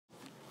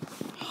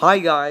Hi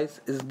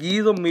guys, it's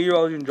Gizo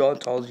Meteorology and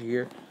Geontology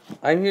here.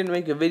 I'm here to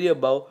make a video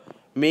about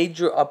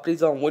major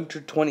updates on winter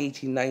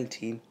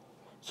 2018-19.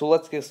 So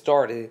let's get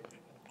started.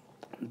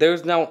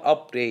 There's now an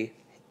update.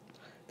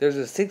 There's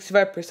a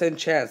 65%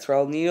 chance for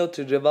El Niño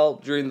to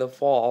develop during the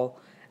fall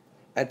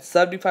and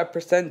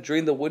 75%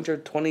 during the winter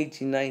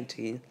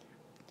 2018-19.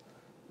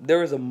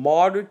 There is a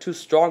moderate to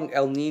strong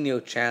El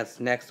Niño chance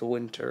next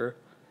winter.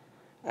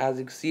 As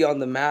you can see on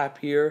the map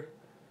here,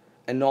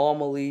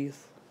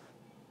 anomalies.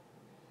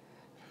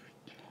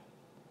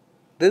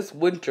 This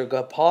winter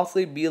could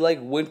possibly be like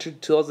winter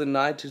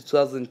 2009 to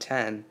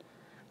 2010.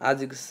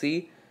 As you can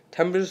see,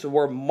 temperatures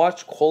were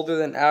much colder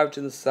than average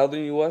in the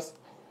southern US,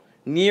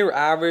 near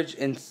average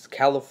in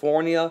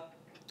California,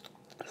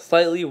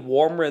 slightly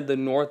warmer in the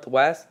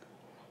northwest.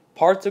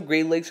 Parts of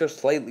Great Lakes are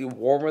slightly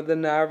warmer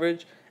than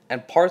average,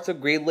 and parts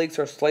of Great Lakes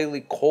are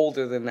slightly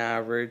colder than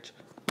average.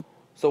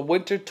 So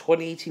winter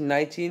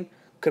 2018-19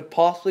 could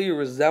possibly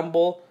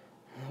resemble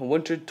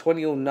winter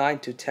 2009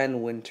 to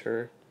 10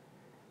 winter.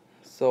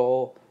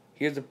 So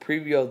here's a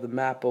preview of the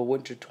map of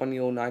winter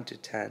 2009 to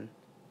 10.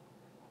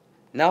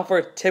 Now for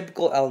a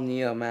typical El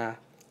Niño map.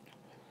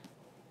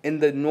 In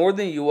the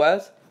northern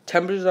US,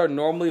 temperatures are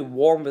normally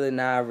warmer than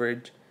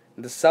average.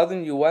 In the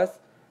southern US,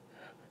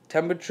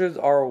 temperatures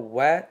are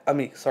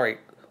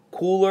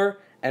cooler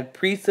and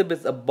precip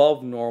is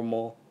above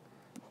normal.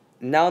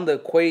 Now in the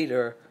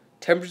equator,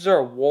 temperatures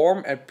are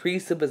warm and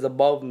precip is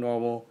above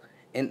normal.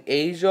 In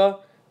Asia,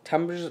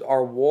 temperatures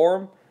are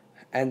warm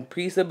and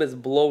precip is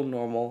below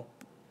normal.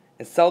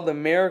 In South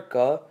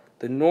America,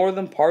 the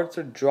northern parts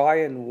are dry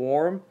and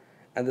warm,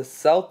 and the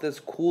south is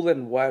cool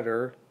and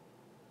wetter.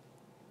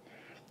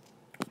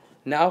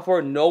 Now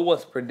for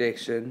NOAA's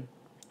prediction.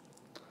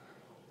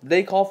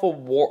 They call for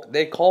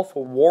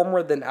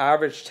warmer than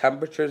average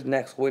temperatures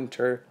next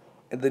winter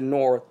in the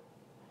north,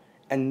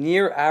 and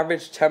near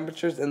average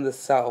temperatures in the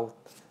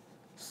south.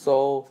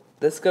 So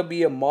this could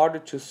be a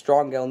moderate to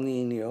strong El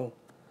Niño.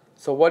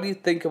 So what do you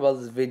think about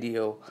this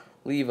video?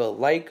 Leave a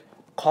like,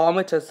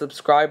 comment, and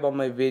subscribe on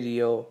my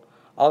video.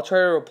 I'll try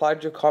to reply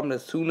to your comment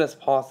as soon as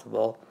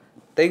possible.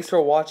 Thanks for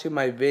watching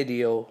my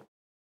video.